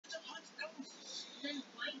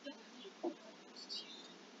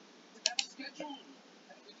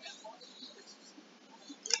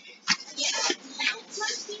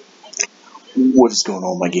What is going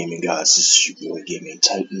on, my gaming guys? This is your boy Gaming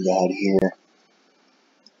Titan God here.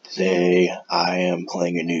 Today I am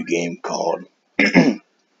playing a new game called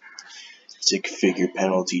Stick Figure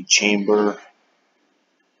Penalty Chamber,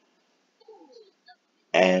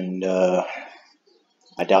 and I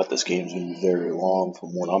doubt this game's gonna be very long from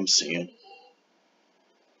what I'm seeing.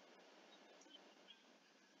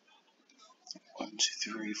 1, 2,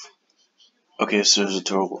 3, 4. Okay, so there's a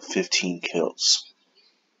total of 15 kills.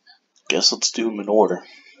 Guess let's do them in order.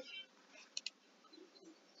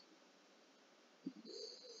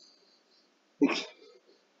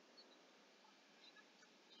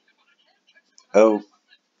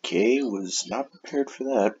 Okay, was not prepared for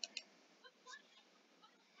that.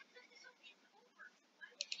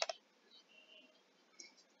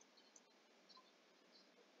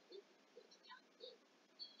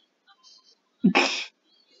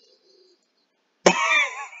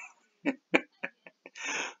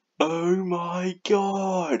 Oh my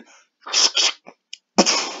god!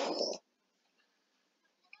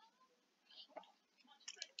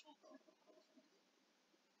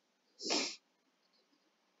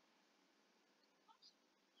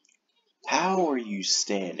 How are you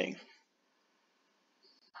standing?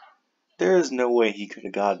 There is no way he could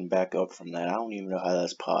have gotten back up from that. I don't even know how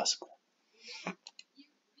that's possible.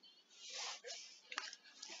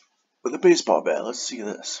 With a baseball bat, let's see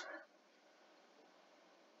this.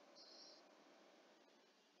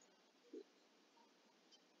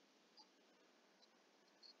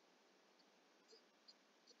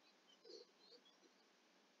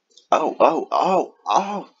 Oh.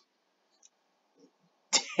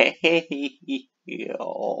 Damn.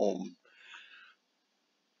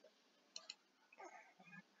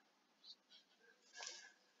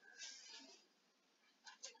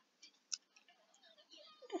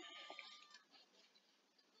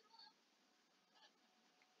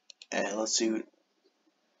 And let's see what.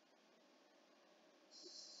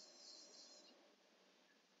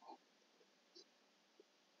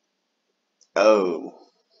 Oh.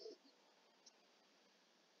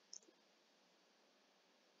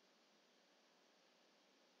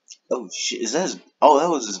 Oh shit, is that his. Oh, that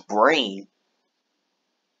was his brain.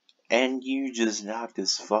 And you just knocked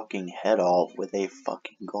his fucking head off with a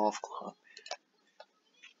fucking golf club.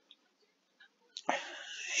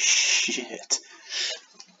 Shit.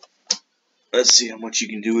 Let's see how much you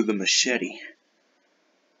can do with a machete.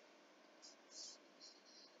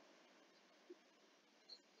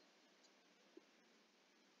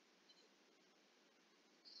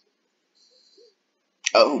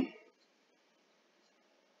 Oh.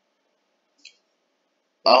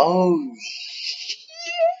 Oh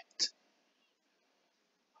shit.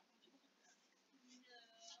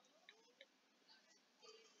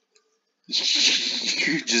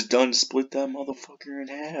 You just done split that motherfucker in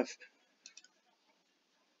half.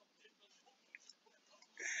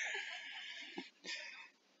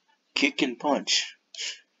 Kick and punch.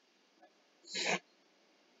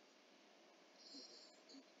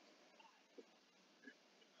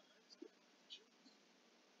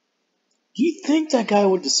 Do you think that guy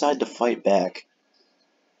would decide to fight back?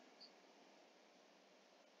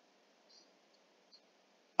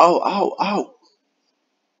 Ow.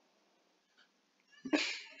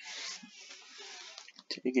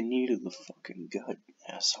 Take a knee to the fucking gut,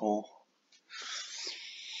 asshole.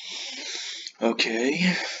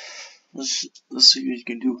 Okay. Let's see what you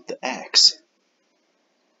can do with the axe.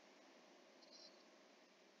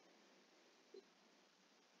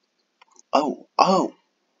 Oh.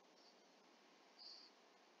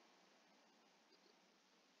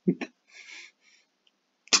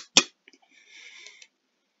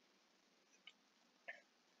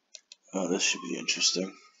 Oh, this should be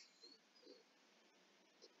interesting.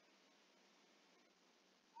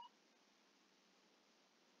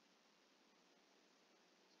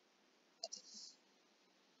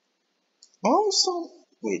 Oh, so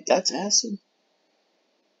wait, that's acid?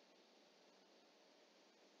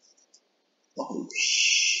 Oh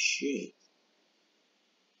shit.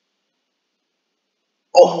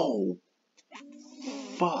 Oh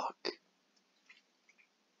fuck.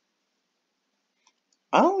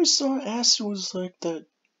 I always thought acid was like that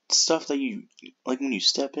stuff that you like when you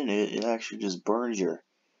step in it, it actually just burns your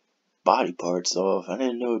body parts off. I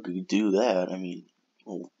didn't know it could do that. I mean,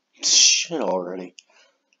 well, shit already.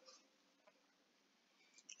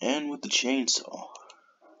 And with the chainsaw.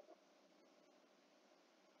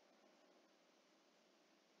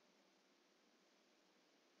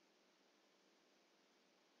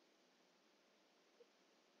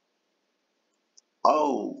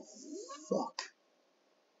 Oh fuck.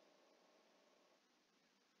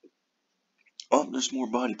 Oh, there's more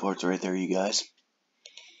body parts right there, you guys.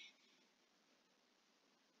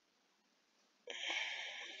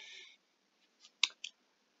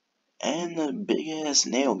 And the big ass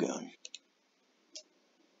nail gun.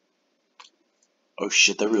 Oh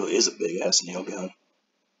shit, that really is a big ass nail gun.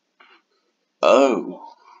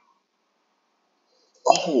 Oh.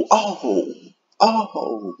 Oh, oh,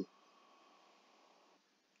 oh.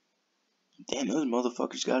 Damn, those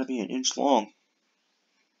motherfuckers gotta be an inch long.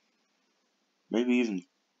 Maybe even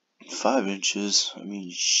 5 inches. I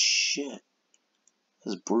mean, shit.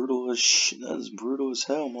 That's brutal as shit. That's brutal as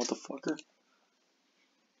hell, motherfucker.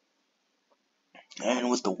 And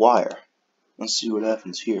with the wire. Let's see what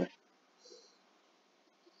happens here.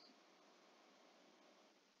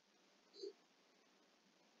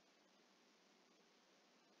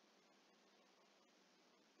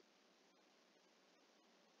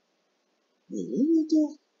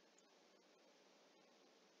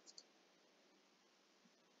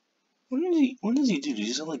 What does he do? Does he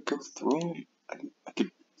just like go through them? I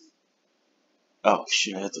could. Oh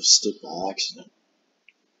shit! I had to stick by accident.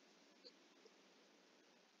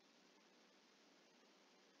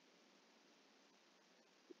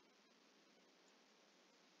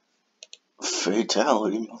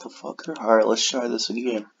 Fatality, motherfucker. All right, let's try this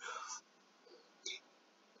again.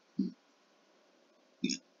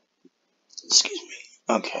 Excuse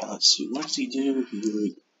me. Okay, let's see. What does he do?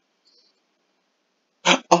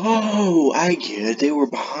 Oh, I get it. They were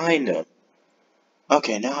behind him.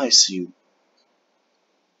 Okay, now I see.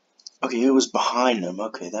 Okay, it was behind them.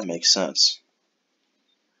 Okay, that makes sense.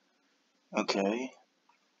 Okay.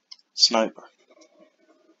 Sniper.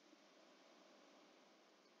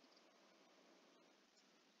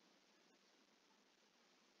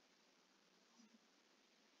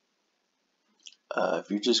 If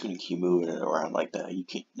you're just gonna keep moving it around like that, you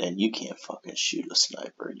can't fucking shoot a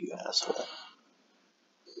sniper, you asshole.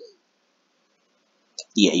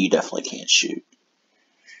 Yeah, you definitely can't shoot.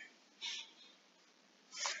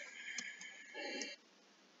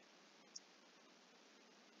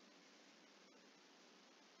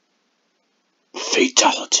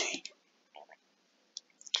 Fatality.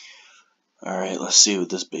 Alright, let's see what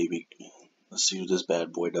this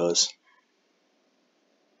bad boy does.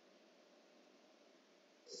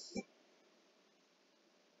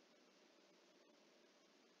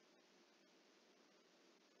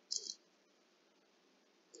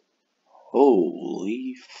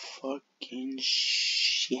 Holy fucking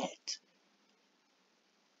shit.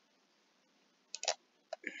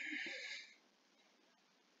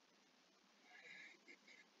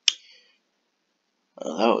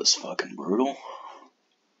 Well, that was fucking brutal.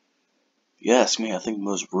 If you ask me, I think the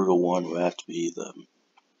most brutal one would have to be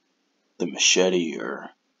the machete or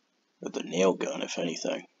the nail gun, if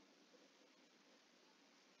anything.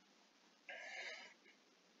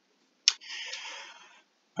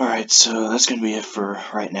 Alright, so that's going to be it for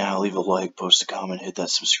right now. Leave a like, post a comment, hit that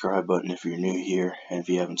subscribe button if you're new here, and if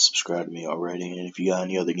you haven't subscribed to me already. And if you got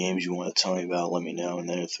any other games you want to tell me about, let me know, and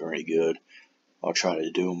then if they're any good, I'll try to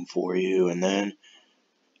do them for you. And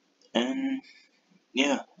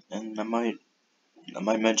yeah, and I might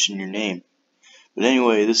mention your name. But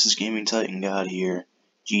anyway, this is Gaming Titan God here,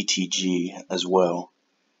 GTG as well,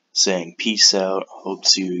 saying peace out. Hope to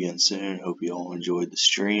see you again soon. Hope you all enjoyed the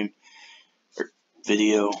stream or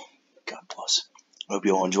video. God bless. Hope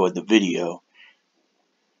you all enjoyed the video.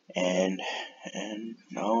 And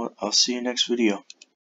I'll see you next video.